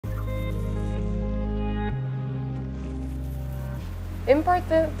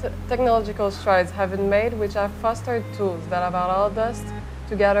Important technological strides have been made which have fostered tools that have allowed us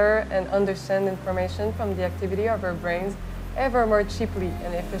to gather and understand information from the activity of our brains ever more cheaply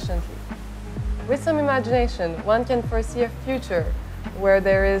and efficiently. With some imagination, one can foresee a future where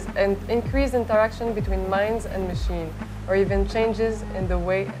there is an increased interaction between minds and machine, or even changes in the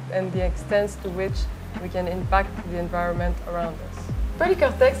way and the extent to which we can impact the environment around us.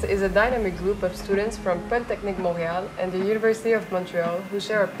 PolyCortex is a dynamic group of students from Polytechnique Montréal and the University of Montreal who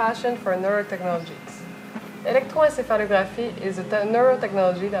share a passion for neurotechnologies. Electroencephalography is a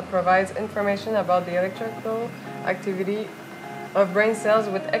neurotechnology that provides information about the electrical activity of brain cells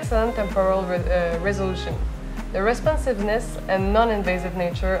with excellent temporal resolution. The responsiveness and non-invasive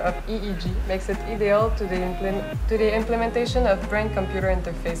nature of EEG makes it ideal to the implementation of brain-computer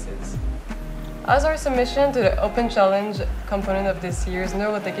interfaces. As our submission to the Open Challenge component of this year's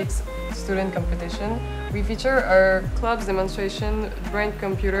NeuroTechX Student Competition, we feature our club's demonstration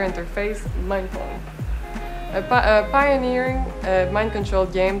brain-computer interface, MindPong. A pioneering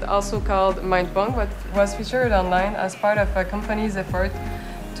mind-controlled game, also called MindPong, was featured online as part of a company's effort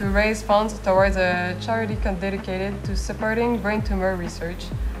to raise funds towards a charity dedicated to supporting brain tumor research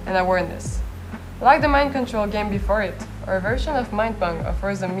and awareness. Like the mind control game before it, our version of MindPong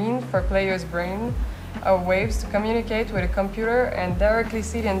offers a means for players' brain waves to communicate with a computer and directly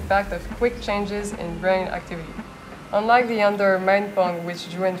see the impact of quick changes in brain activity. Unlike the other MindPong,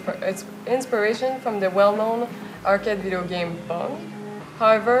 which drew its inspiration from the well-known arcade video game Pong,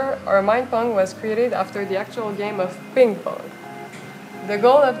 however, our MindPong was created after the actual game of ping-pong. The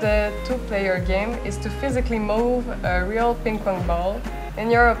goal of the two-player game is to physically move a real ping-pong ball in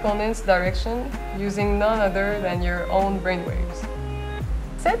your opponent's direction using none other than your own brainwaves.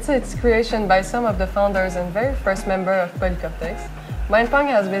 Since its creation by some of the founders and very first member of PolyCortex, MindPong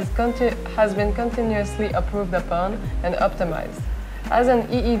has been continuously improved upon and optimized. As an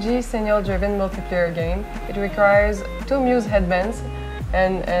EEG signal-driven multiplayer game, it requires 2 muse headbands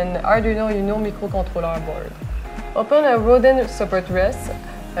and an Arduino Uno microcontroller board. Open a rodent support rest,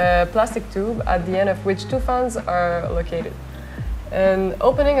 a plastic tube at the end of which 2 fans are located. And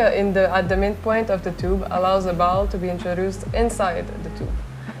opening at the midpoint of the tube allows a ball to be introduced inside the tube.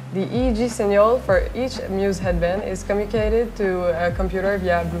 The EEG signal for each muse headband is communicated to a computer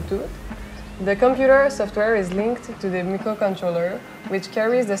via Bluetooth. The computer software is linked to the microcontroller, which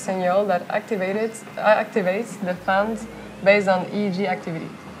carries the signal that activates the fans based on EEG activity.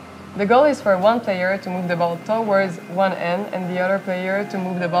 The goal is for one player to move the ball towards one end and the other player to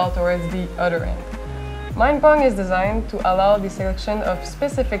move the ball towards the other end. MindPong is designed to allow the selection of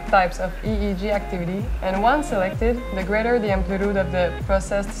specific types of EEG activity, and once selected, the greater the amplitude of the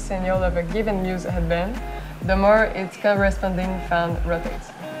processed signal of a given muse headband, the more its corresponding fan rotates.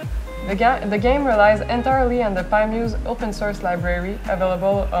 The game relies entirely on the PyMuse open source library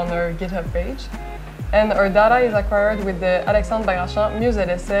available on our GitHub page, and our data is acquired with the Alexandre Barachant Muse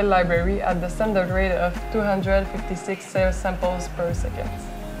LSL library at the standard rate of 256 samples per second.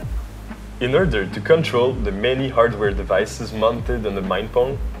 In order to control the many hardware devices mounted on the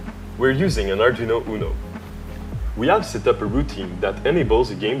MindPong, we're using an Arduino Uno. We have set up a routine that enables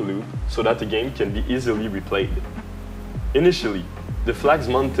a game loop so that the game can be easily replayed. Initially, the flags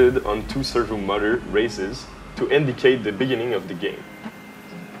mounted on 2 servo motor races to indicate the beginning of the game.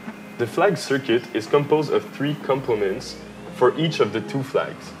 The flag circuit is composed of 3 components for each of the 2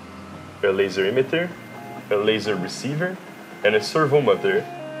 flags: a laser emitter, a laser receiver, and a servo motor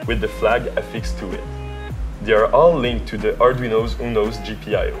with the flag affixed to it. They are all linked to the Arduino Uno's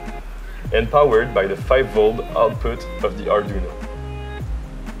GPIO and powered by the 5-volt output of the Arduino.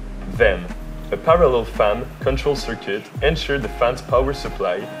 Then, a parallel fan control circuit ensures the fan's power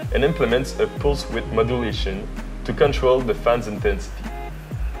supply and implements a pulse width modulation to control the fan's intensity.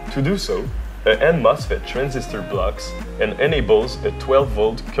 To do so, a N MOSFET transistor blocks and enables a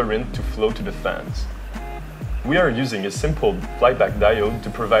 12-volt current to flow to the fans. We are using a simple flyback diode to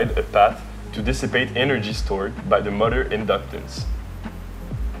provide a path to dissipate energy stored by the motor inductance.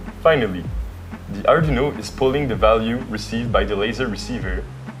 Finally, the Arduino is pulling the value received by the laser receiver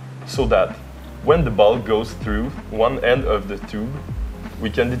so that when the ball goes through one end of the tube, we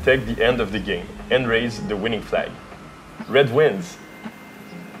can detect the end of the game and raise the winning flag. Red wins!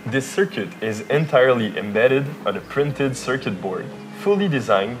 This circuit is entirely embedded on a printed circuit board, fully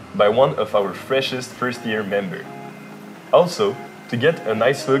designed by one of our freshest first-year members. Also, to get a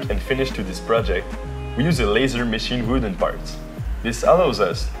nice look and finish to this project, we use a laser machine wooden parts. This allows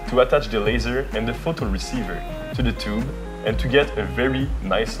us to attach the laser and the photo receiver to the tube and to get a very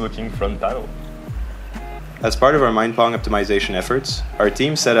nice-looking front panel. As part of our MindPong optimization efforts, our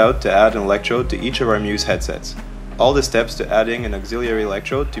team set out to add an electrode to each of our Muse headsets, All the steps to adding an auxiliary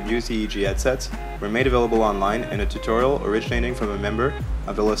electrode to Muse EEG headsets were made available online in a tutorial originating from a member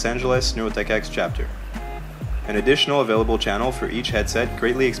of the Los Angeles NeuroTechX chapter. An additional available channel for each headset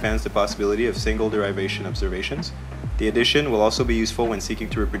greatly expands the possibility of single derivation observations. The addition will also be useful when seeking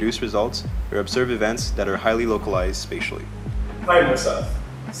to reproduce results or observe events that are highly localized spatially. Hi Musaf,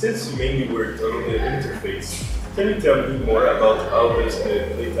 since you mainly worked on the interface, can you tell me more about how does the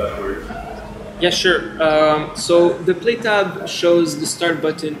PlayTab work? Yeah, sure. So the PlayTab shows the start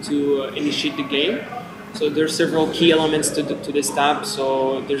button to initiate the game. So there are several key elements to this tab.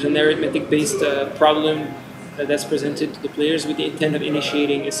 So there's an arithmetic-based problem that's presented to the players with the intent of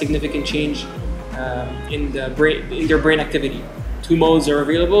initiating a significant change in their brain activity. Two modes are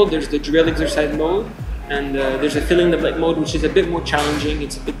available. There's the drill exercise mode, and there's a fill in the blank mode, which is a bit more challenging.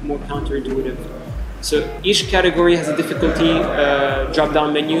 It's a bit more counterintuitive. So each category has a difficulty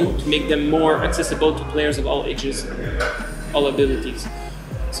drop-down menu to make them more accessible to players of all ages, all abilities.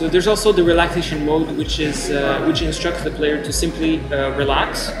 So there's also the relaxation mode, which instructs the player to simply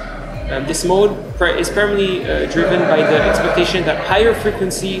relax. This mode is primarily driven by the expectation that higher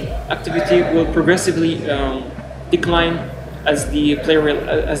frequency activity will progressively decline as the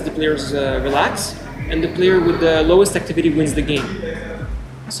players relax, and the player with the lowest activity wins the game. Yeah.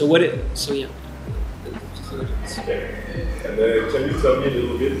 Okay. And can you tell me a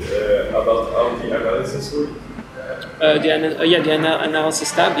little bit about how the analysis works? The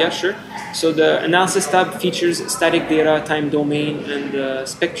analysis tab, yeah, sure. So the analysis tab features static data, time domain, and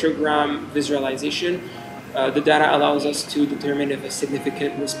spectrogram visualization. The data allows us to determine if a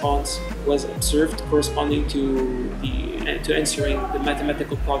significant response was observed corresponding to answering the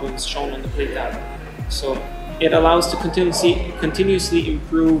mathematical problems shown on the play tab. So it allows to continuously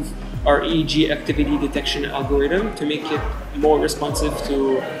improve our EEG activity detection algorithm to make it more responsive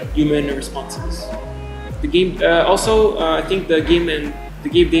to human responses. The game I think the game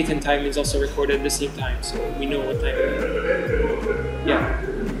date and time is also recorded at the same time, so we know what time it is. Yeah.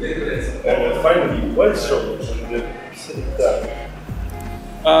 And finally, what is shown in the setting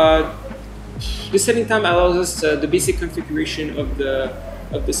tab? The setting tab allows us the basic configuration of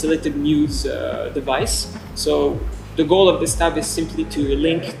the selected muse device. So the goal of this tab is simply to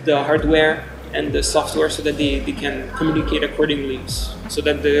link the hardware and the software so that they can communicate accordingly, so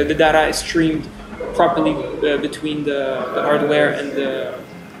that the data is streamed properly between the hardware and the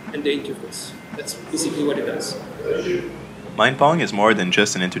interface. That's basically what it does. MindPong is more than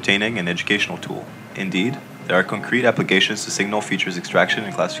just an entertaining and educational tool. Indeed, there are concrete applications to signal features extraction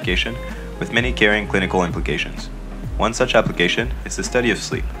and classification, with many carrying clinical implications. One such application is the study of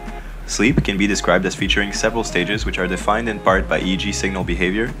sleep. Sleep can be described as featuring several stages which are defined in part by EEG signal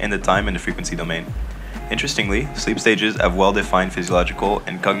behavior in the time and the frequency domain. Interestingly, sleep stages have well-defined physiological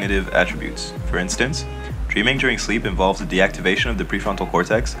and cognitive attributes. For instance, dreaming during sleep involves the deactivation of the prefrontal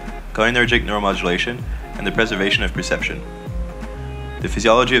cortex, cholinergic neuromodulation, and the preservation of perception. The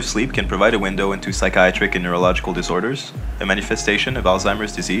physiology of sleep can provide a window into psychiatric and neurological disorders. A manifestation of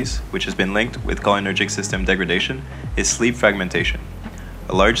Alzheimer's disease, which has been linked with cholinergic system degradation, is sleep fragmentation.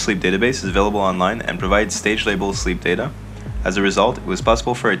 A large sleep database is available online and provides stage-labeled sleep data. As a result, it was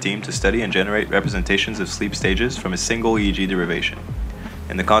possible for a team to study and generate representations of sleep stages from a single EEG derivation.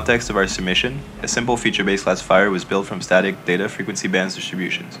 In the context of our submission, a simple feature-based classifier was built from static data frequency bands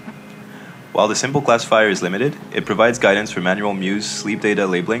distributions. While the simple classifier is limited, it provides guidance for manual Muse sleep data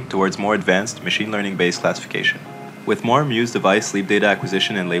labeling towards more advanced machine learning-based classification. With more Muse device sleep data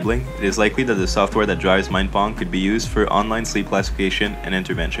acquisition and labeling, it is likely that the software that drives MindPong could be used for online sleep classification and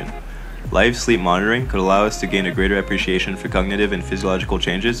intervention. Live sleep monitoring could allow us to gain a greater appreciation for cognitive and physiological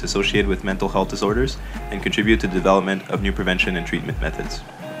changes associated with mental health disorders and contribute to the development of new prevention and treatment methods.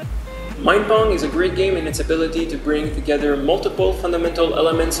 MindPong is a great game in its ability to bring together multiple fundamental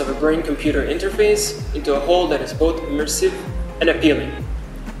elements of a brain-computer interface into a whole that is both immersive and appealing.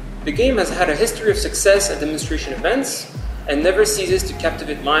 The game has had a history of success at demonstration events and never ceases to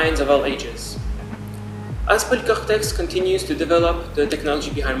captivate minds of all ages. As PolyCortex continues to develop the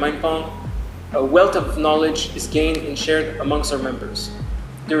technology behind MindPong, a wealth of knowledge is gained and shared amongst our members.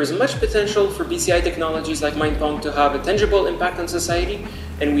 There is much potential for BCI technologies like MindPong to have a tangible impact on society,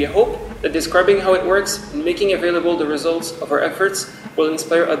 and we hope that describing how it works and making available the results of our efforts will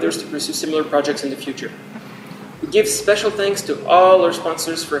inspire others to pursue similar projects in the future. We give special thanks to all our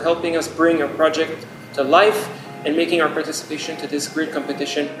sponsors for helping us bring our project to life and making our participation to this great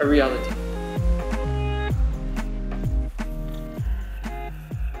competition a reality.